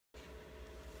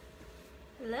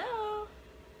Hello?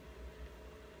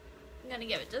 I'm gonna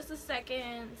give it just a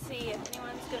second, see if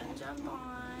anyone's gonna jump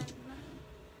on.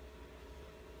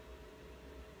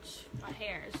 My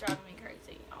hair is driving me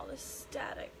crazy. All this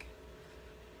static.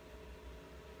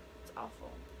 It's awful.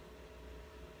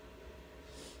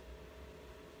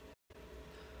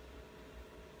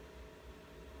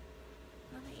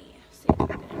 Let me see if I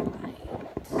can invite.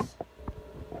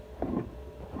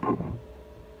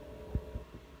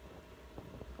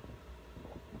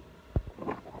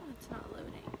 It's not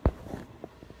loading.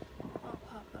 I'll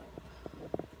pop up.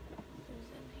 Who's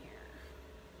in here?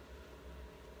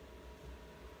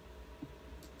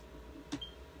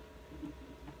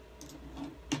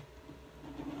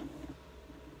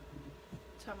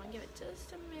 So I'm gonna give it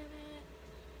just a minute.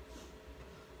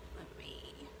 Let me.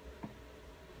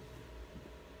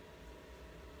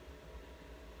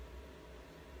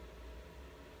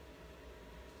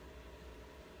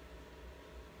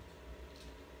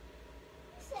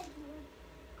 You said you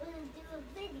were going to do a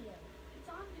video. It's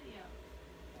on video.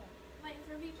 Waiting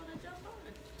for people to jump on.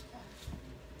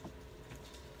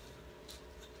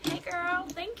 Hey girl,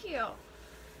 thank you.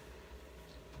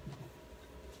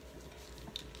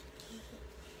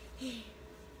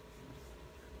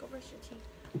 Go brush your teeth.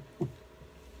 And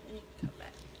you can come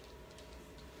back.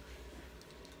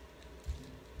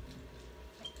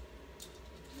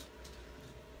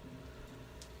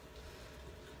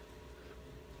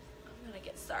 I'm gonna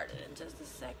get started in just a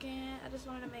second. I just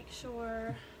wanted to make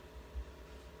sure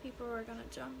people were gonna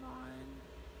jump on.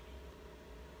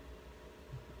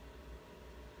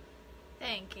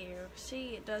 Thank you.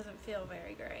 She doesn't feel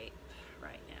very great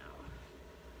right now.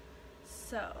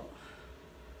 So,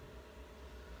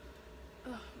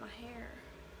 oh, my hair.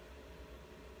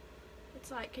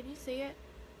 It's like, can you see it?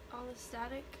 All the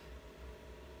static.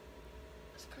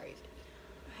 It's crazy.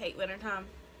 I hate wintertime.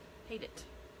 Hate it.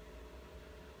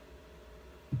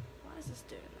 Why is this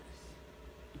doing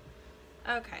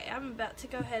this? Okay, I'm about to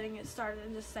go ahead and get started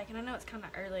in just a second. I know it's kind of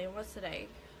early. And what's today?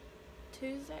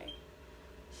 Tuesday?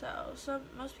 So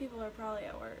most people are probably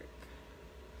at work.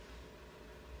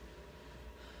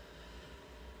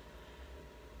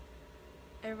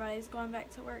 Everybody's going back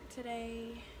to work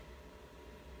today,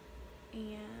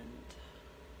 and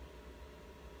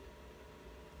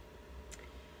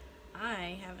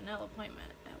I have a nail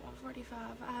appointment at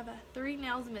 1:45. I have 3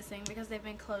 nails missing because they've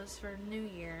been closed for New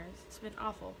Year's. It's been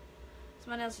awful. So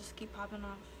my nails just keep popping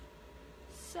off.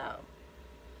 So, I'm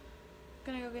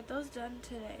gonna go get those done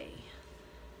today.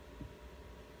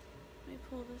 Let me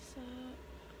pull this up.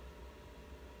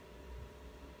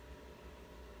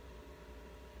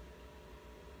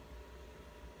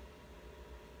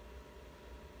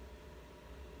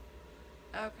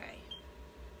 Okay.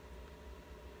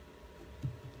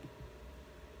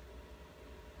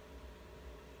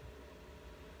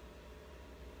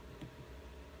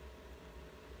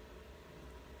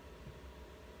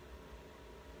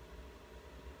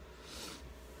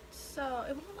 So,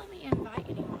 it won't let me invite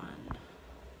anyone.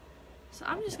 So,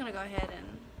 I'm just gonna go ahead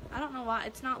and, I don't know why,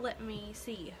 it's not letting me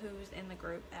see who's in the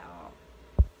group at all.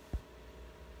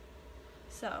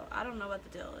 So, I don't know what the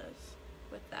deal is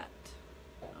with that.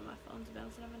 Oh, my phone's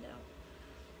bouncing up and down.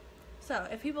 So,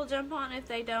 if people jump on, if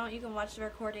they don't, you can watch the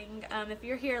recording. If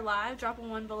you're here live, drop a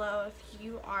 1 below.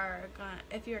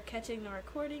 If you're catching the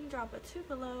recording, drop a 2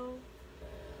 below.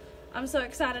 I'm so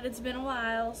excited. It's been a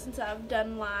while since I've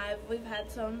done live. We've had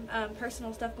some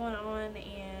personal stuff going on,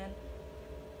 and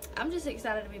I'm just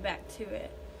excited to be back to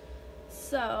it.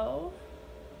 So,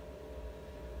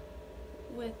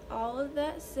 with all of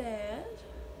that said,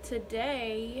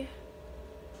 today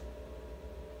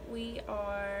we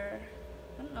are,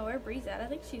 I don't know where Bree's at. I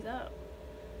think she's up.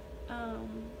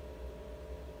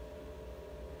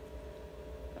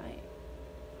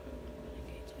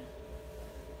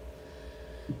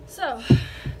 So,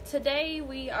 today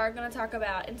we are going to talk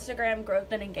about Instagram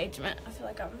growth and engagement. I feel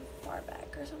like I'm far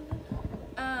back or something.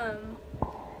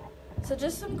 So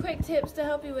just some quick tips to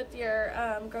help you with your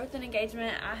growth and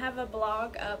engagement. I have a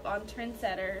blog up on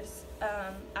Trendsetters.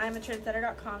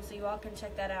 I'mATrendsetter.com, so you all can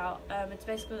check that out. It's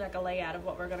basically like a layout of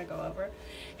what we're going to go over.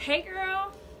 Hey,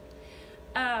 girl!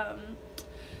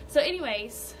 So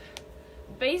anyways,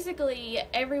 basically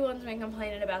everyone's been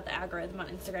complaining about the algorithm on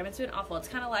Instagram. It's been awful. It's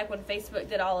kind of like when Facebook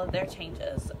did all of their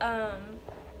changes.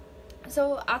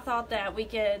 So I thought that we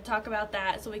could talk about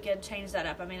that so we could change that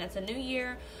up. I mean, it's a new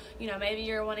year. You know, maybe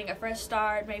you're wanting a fresh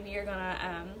start. Maybe you're going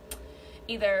to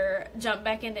either jump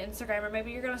back into Instagram, or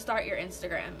maybe you're going to start your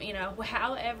Instagram. You know,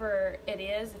 however it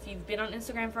is, if you've been on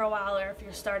Instagram for a while or if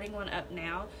you're starting one up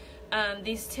now,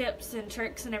 these tips and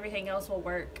tricks and everything else will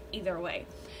work either way.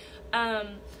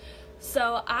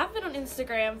 So I've been on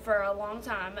Instagram for a long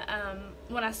time.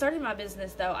 When I started my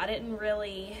business, though, I didn't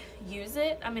really use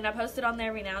it. I mean, I posted on there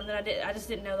every now and then. I just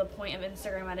didn't know the point of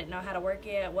Instagram. I didn't know how to work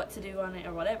it, what to do on it,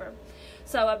 or whatever.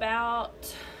 So about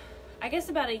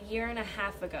a year and a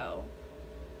half ago.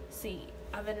 See,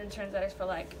 I've been in Trendsetters for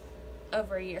like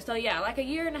over a year. So yeah, like a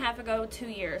year and a half ago, 2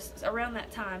 years, around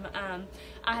that time,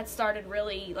 I had started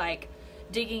really like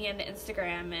digging into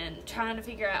Instagram and trying to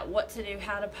figure out what to do,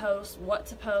 how to post, what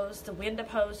to post, when to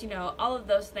post, you know, all of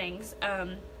those things,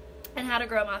 and how to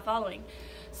grow my following.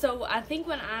 So I think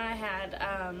when I had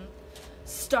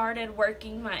started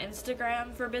working my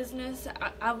Instagram for business,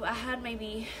 I had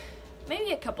maybe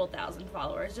a couple thousand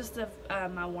followers, just of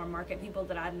my warm market people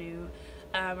that I knew,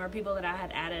 or people that I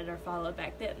had added or followed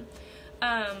back then.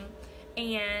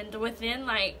 And within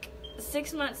like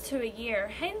 6 months to a year,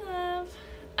 hey love,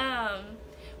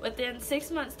 within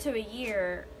 6 months to a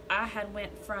year, I had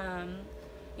went from,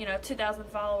 2,000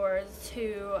 followers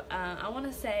to, I want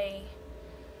to say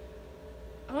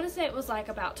it was like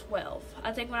about 12.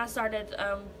 I think when I started,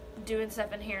 doing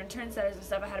stuff in here and Trendsetters and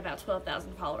stuff, I had about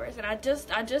 12,000 followers, and I just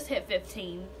hit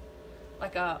 15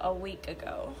 like a week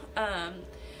ago,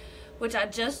 which I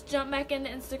just jumped back into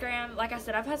Instagram. Like I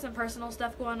said, I've had some personal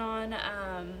stuff going on,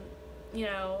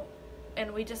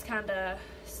 and we just kind of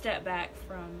stepped back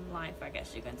from life, I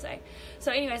guess you can say.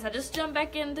 So anyways, I just jumped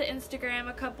back into Instagram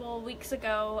a couple weeks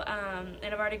ago, and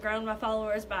I've already grown my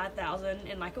followers by 1,000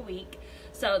 in like a week.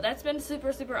 So that's been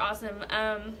super, super awesome.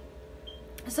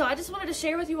 So I just wanted to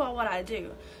share with you all what I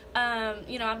do. I'm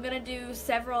going to do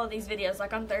several of these videos.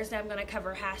 Like on Thursday, I'm going to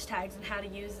cover hashtags and how to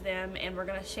use them, and we're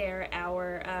going to share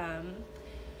our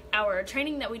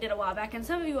training that we did a while back, and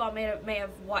some of you all may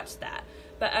have watched that.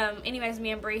 But anyways, me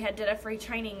and Bree did a free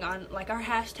training on like our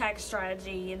hashtag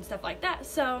strategy and stuff like that.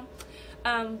 So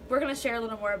we're going to share a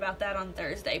little more about that on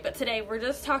Thursday. But today we're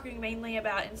just talking mainly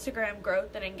about Instagram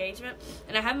growth and engagement.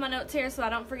 And I have my notes here so I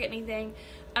don't forget anything.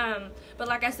 But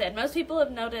like I said, most people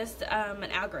have noticed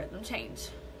an algorithm change.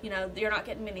 You're not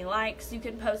getting many likes. You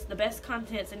can post the best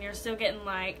contents and you're still getting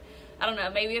like, I don't know,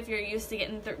 maybe if you're used to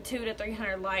getting 200 to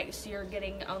 300 likes, you're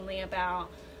getting only about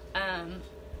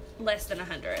less than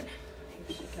 100.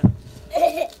 Here she comes.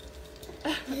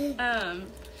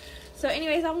 So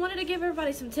anyways, I wanted to give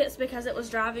everybody some tips because it was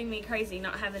driving me crazy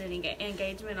not having any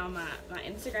engagement on my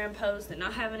Instagram post and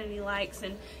not having any likes.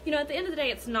 And, at the end of the day,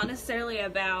 it's not necessarily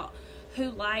about who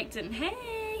liked and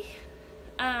hey,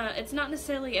 it's not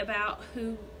necessarily about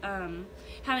how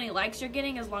many likes you're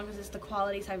getting, as long as it's the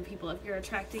quality type of people. If you're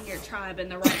attracting your tribe and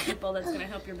the right people, that's going to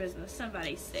help your business.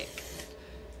 Somebody's sick.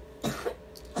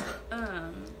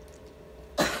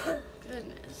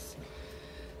 Goodness.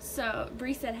 So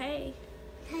Bree said, "Hey."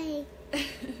 Hey.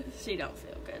 She don't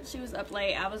feel good. She was up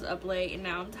late. I was up late, and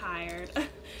now I'm tired.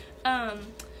 But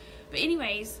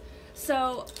anyways,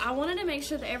 so I wanted to make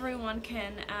sure that everyone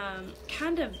can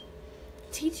kind of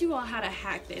teach you all how to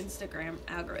hack the Instagram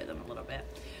algorithm a little bit.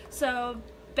 So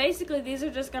basically, these are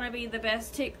just going to be the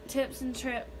best tips and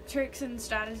tricks and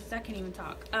strategies. I can't even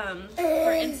talk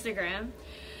for Instagram.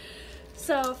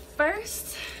 So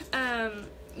first,